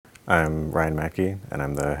I'm Ryan Mackey, and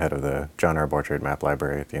I'm the head of the John R. Borchard Map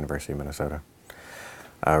Library at the University of Minnesota.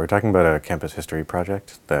 We're talking about a campus history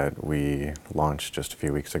project that we launched just a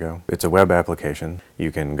few weeks ago. It's a web application. You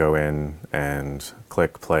can go in and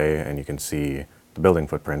click play, and you can see the building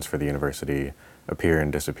footprints for the university appear and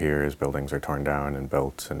disappear as buildings are torn down and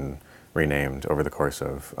built and renamed over the course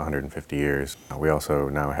of 150 years. We also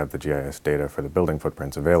now have the GIS data for the building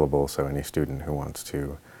footprints available, so any student who wants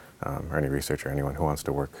to, or any researcher, anyone who wants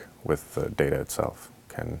to work with the data itself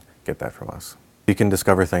can get that from us. You can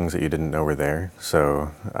discover things that you didn't know were there.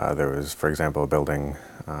 So there was, for example, a building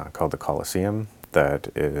called the Coliseum that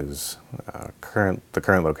is the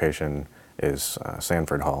current location is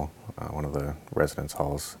Sanford Hall, one of the residence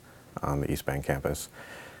halls on the East Bank campus.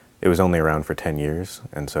 It was only around for 10 years,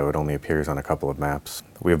 and so it only appears on a couple of maps.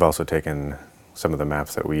 We've also taken some of the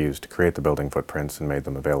maps that we used to create the building footprints and made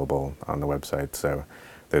them available on the website. So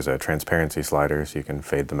there's a transparency slider, so you can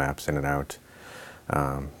fade the maps in and out,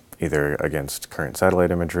 either against current satellite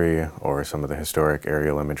imagery or some of the historic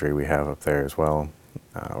aerial imagery we have up there as well,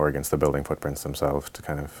 or against the building footprints themselves to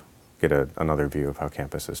kind of get another view of how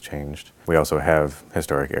campus has changed. We also have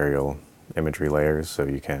historic aerial imagery layers, so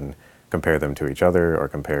you can compare them to each other or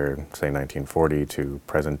compare, say, 1940 to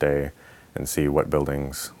present day and see what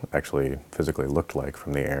buildings actually physically looked like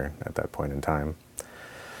from the air at that point in time.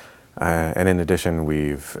 And in addition,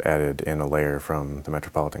 we've added in a layer from the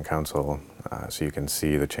Metropolitan Council so you can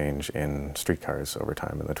see the change in streetcars over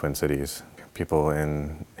time in the Twin Cities. People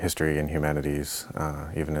in history and humanities,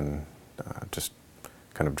 even in just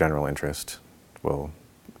kind of general interest, will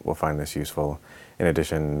find this useful. In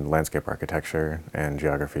addition, landscape architecture and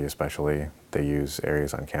geography especially, they use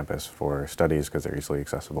areas on campus for studies because they're easily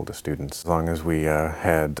accessible to students. As long as we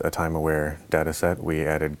had a time-aware data set, we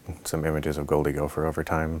added some images of Goldie Gopher over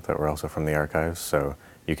time that were also from the archives, so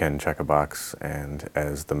you can check a box, and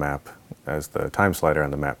as the time slider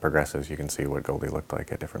on the map progresses, you can see what Goldie looked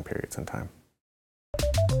like at different periods in time.